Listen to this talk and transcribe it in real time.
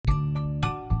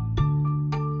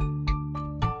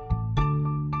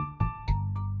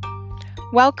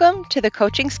Welcome to the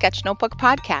Coaching Sketch Notebook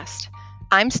podcast.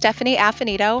 I'm Stephanie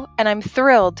Affinito, and I'm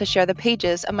thrilled to share the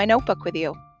pages of my notebook with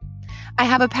you. I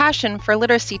have a passion for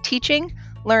literacy teaching,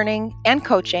 learning, and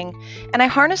coaching, and I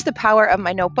harness the power of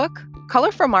my notebook,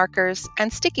 colorful markers,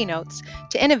 and sticky notes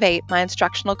to innovate my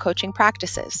instructional coaching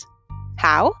practices.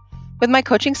 How? With my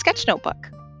Coaching Sketch Notebook.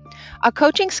 A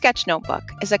coaching sketch notebook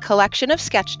is a collection of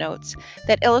sketch notes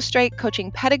that illustrate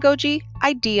coaching pedagogy,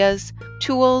 ideas,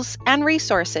 tools, and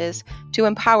resources to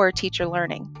empower teacher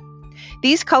learning.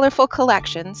 These colorful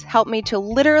collections help me to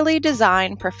literally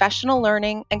design professional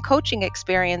learning and coaching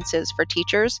experiences for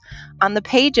teachers on the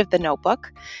page of the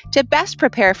notebook to best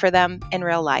prepare for them in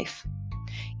real life.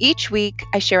 Each week,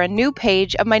 I share a new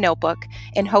page of my notebook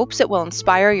in hopes it will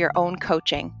inspire your own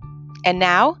coaching. And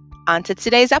now, on to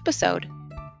today's episode.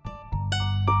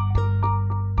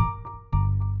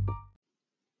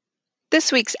 This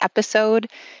week's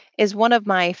episode is one of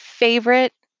my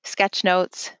favorite sketch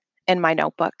notes in my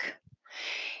notebook.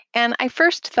 And I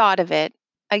first thought of it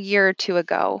a year or two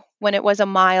ago when it was a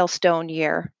milestone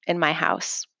year in my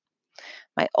house.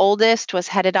 My oldest was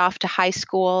headed off to high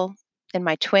school, and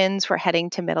my twins were heading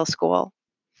to middle school.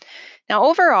 Now,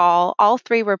 overall, all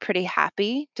three were pretty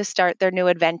happy to start their new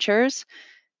adventures.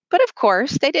 But of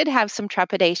course, they did have some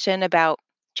trepidation about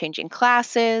changing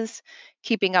classes,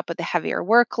 keeping up with the heavier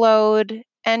workload,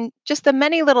 and just the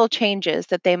many little changes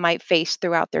that they might face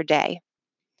throughout their day.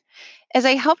 As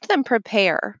I helped them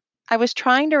prepare, I was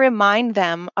trying to remind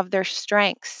them of their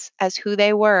strengths as who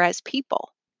they were as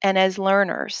people and as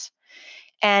learners,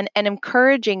 and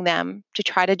encouraging them to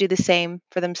try to do the same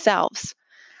for themselves.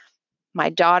 My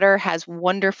daughter has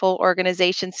wonderful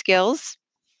organization skills.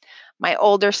 My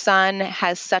older son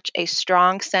has such a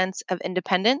strong sense of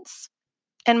independence,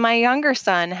 and my younger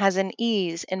son has an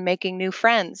ease in making new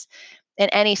friends in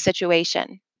any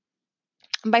situation.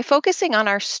 By focusing on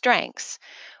our strengths,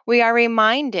 we are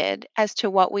reminded as to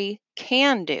what we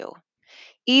can do,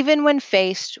 even when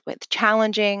faced with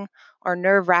challenging or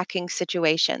nerve wracking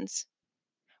situations.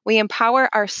 We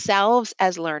empower ourselves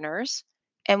as learners,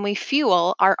 and we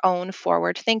fuel our own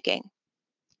forward thinking.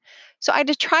 So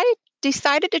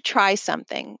decided to try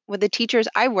something with the teachers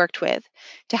I worked with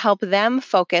to help them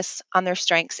focus on their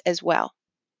strengths as well.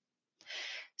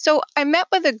 So I met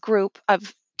with a group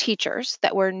of teachers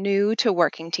that were new to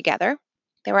working together.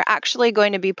 They were actually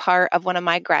going to be part of one of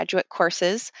my graduate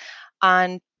courses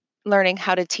on learning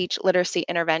how to teach literacy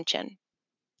intervention.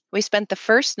 We spent the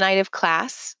first night of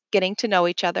class getting to know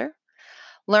each other,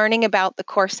 learning about the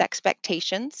course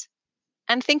expectations,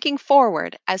 and thinking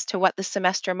forward as to what the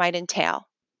semester might entail.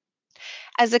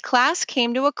 As the class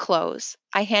came to a close,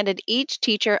 I handed each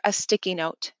teacher a sticky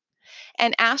note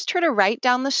and asked her to write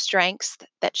down the strengths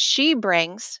that she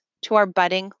brings to our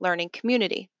budding learning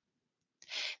community.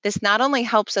 This not only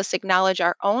helps us acknowledge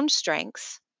our own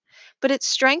strengths, but it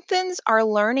strengthens our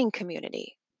learning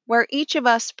community, where each of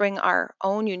us bring our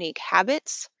own unique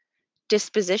habits,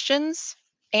 dispositions,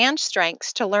 and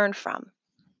strengths to learn from.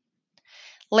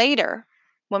 Later,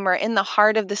 when we're in the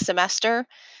heart of the semester,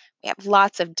 we have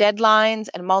lots of deadlines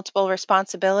and multiple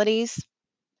responsibilities.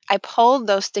 I pulled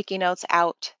those sticky notes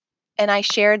out and I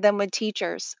shared them with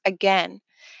teachers again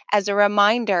as a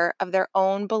reminder of their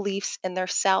own beliefs in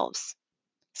themselves,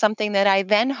 something that I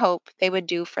then hope they would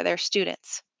do for their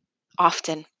students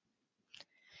often.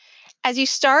 As you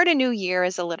start a new year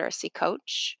as a literacy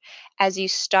coach, as you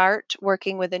start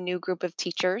working with a new group of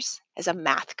teachers as a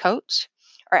math coach,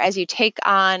 or as you take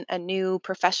on a new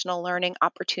professional learning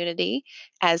opportunity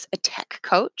as a tech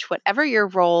coach, whatever your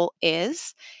role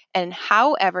is, and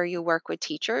however you work with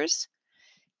teachers,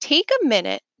 take a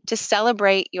minute to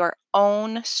celebrate your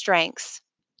own strengths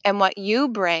and what you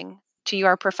bring to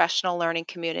your professional learning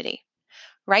community.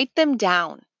 Write them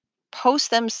down,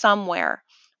 post them somewhere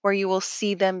where you will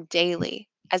see them daily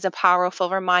as a powerful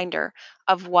reminder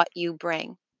of what you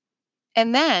bring.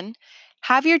 And then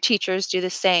have your teachers do the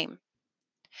same.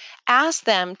 Ask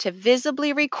them to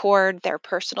visibly record their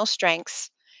personal strengths,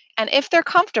 and if they're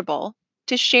comfortable,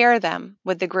 to share them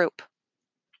with the group.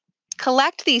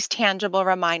 Collect these tangible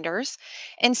reminders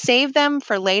and save them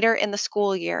for later in the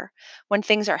school year when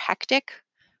things are hectic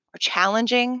or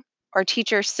challenging or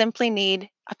teachers simply need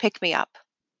a pick me up.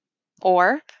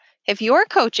 Or if your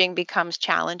coaching becomes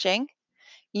challenging,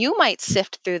 you might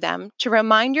sift through them to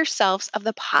remind yourselves of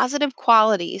the positive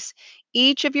qualities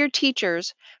each of your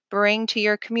teachers bring to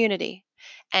your community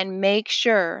and make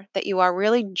sure that you are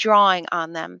really drawing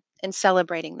on them and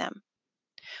celebrating them.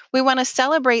 We want to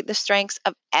celebrate the strengths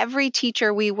of every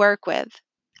teacher we work with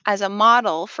as a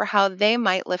model for how they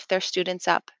might lift their students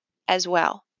up as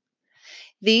well.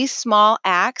 These small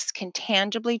acts can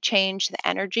tangibly change the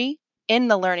energy in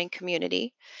the learning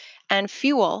community and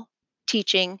fuel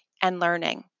teaching and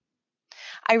learning.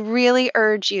 I really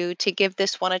urge you to give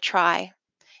this one a try.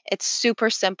 It's super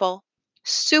simple,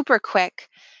 super quick,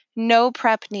 no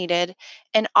prep needed,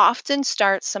 and often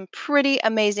starts some pretty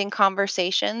amazing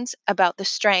conversations about the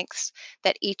strengths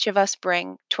that each of us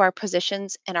bring to our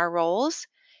positions and our roles,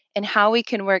 and how we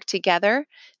can work together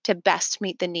to best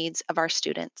meet the needs of our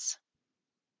students.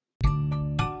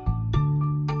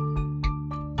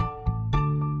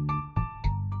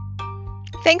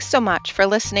 Thanks so much for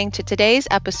listening to today's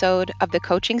episode of the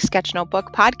Coaching Sketch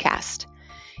Notebook podcast.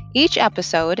 Each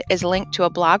episode is linked to a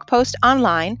blog post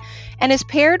online and is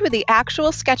paired with the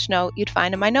actual sketch note you'd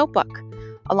find in my notebook,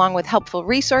 along with helpful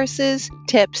resources,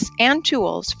 tips, and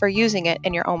tools for using it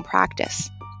in your own practice.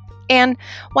 And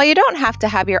while you don't have to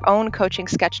have your own coaching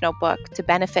sketch notebook to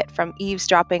benefit from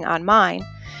eavesdropping on mine,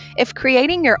 if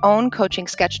creating your own coaching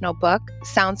sketch notebook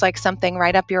sounds like something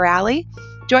right up your alley,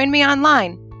 join me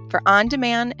online for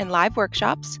on-demand and live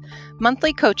workshops,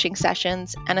 monthly coaching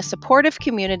sessions, and a supportive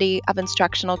community of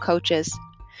instructional coaches.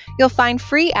 You'll find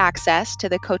free access to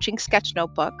the Coaching Sketch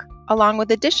Notebook, along with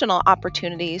additional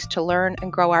opportunities to learn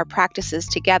and grow our practices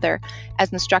together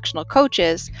as instructional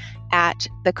coaches at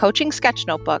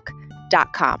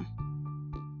thecoachingsketchnotebook.com.